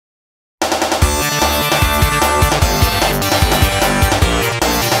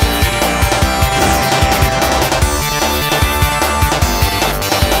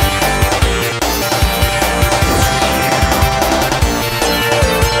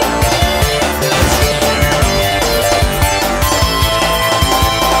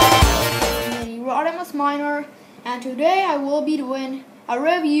and today I will be doing a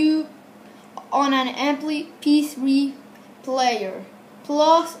review on an MP3 player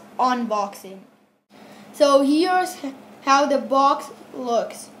plus unboxing. So here's how the box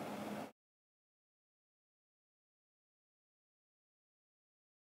looks.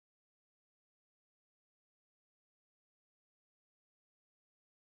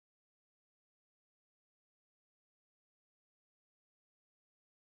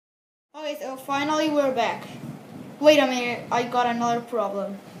 Okay, so finally we're back. Wait a minute, I got another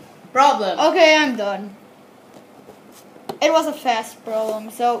problem. Okay, I'm done. It was a fast problem,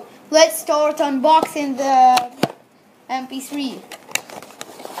 so let's start unboxing the MP3.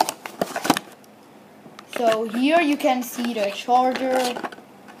 So here you can see the charger.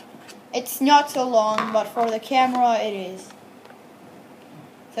 It's not so long, but for the camera it is.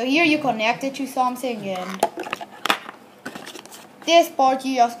 So here you connect it to something, and this part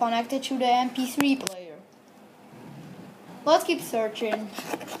you just connect it to the MP3 player. Let's keep searching.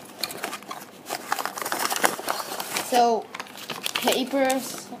 So,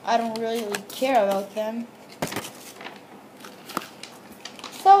 papers, I don't really care about them.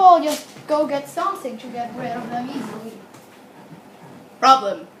 So I'll just go get something to get rid of them easily.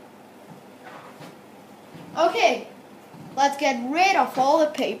 Okay, let's get rid of all the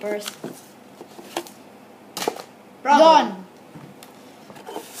papers. Done.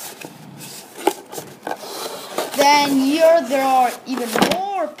 Then here there are even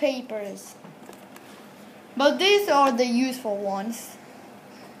more papers. But these are the useful ones.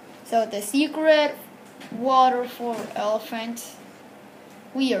 So the secret, water for elephants.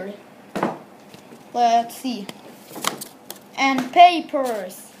 Weird. Let's see. And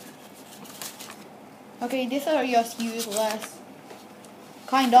papers. Okay, these are just useless.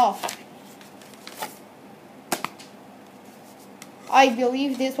 Kind of. I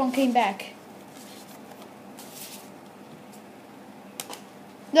believe this one came back.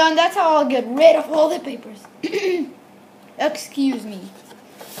 Then that's how I'll get rid of all the papers. Excuse me.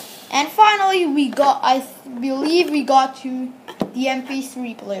 And finally I believe we got to the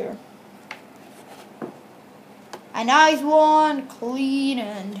MP3 player. A nice one, clean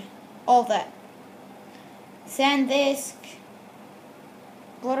and all that. Sandisk.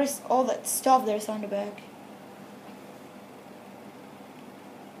 What is all that stuff there's on the back?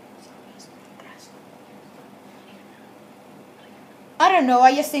 I don't know,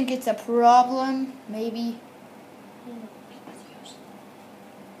 I just think it's a problem, maybe.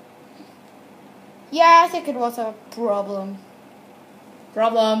 Yeah, I think it was a problem.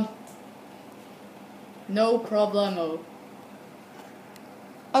 No problemo.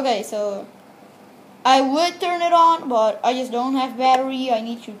 Okay, so I would turn it on, but I just don't have battery. I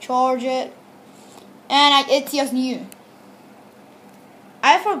need to charge it. And it's just new.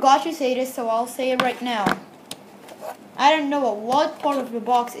 I forgot to say this, so I'll say it right now. I don't know at what part of the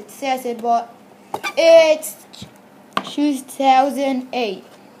box it says it, but it's 2008.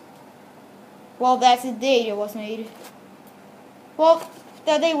 Well, that's the date it was made. Well,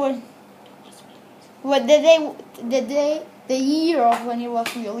 the year of when it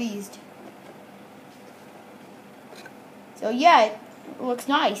was released. So yeah, it looks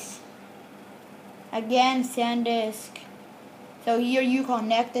nice. Again, Sandisk. So here you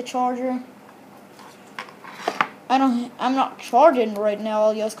connect the charger. I'm not charging right now,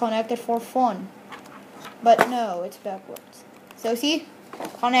 I'll just connect it for fun. But no, it's backwards. So see?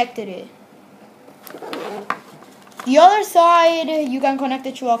 Connected it. The other side, you can connect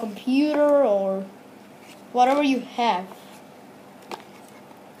it to a computer or whatever you have.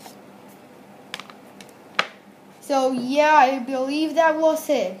 So yeah, I believe that was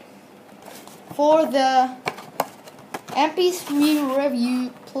it for the MP3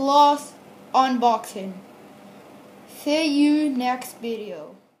 review plus unboxing. See you next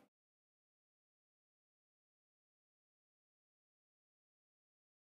video.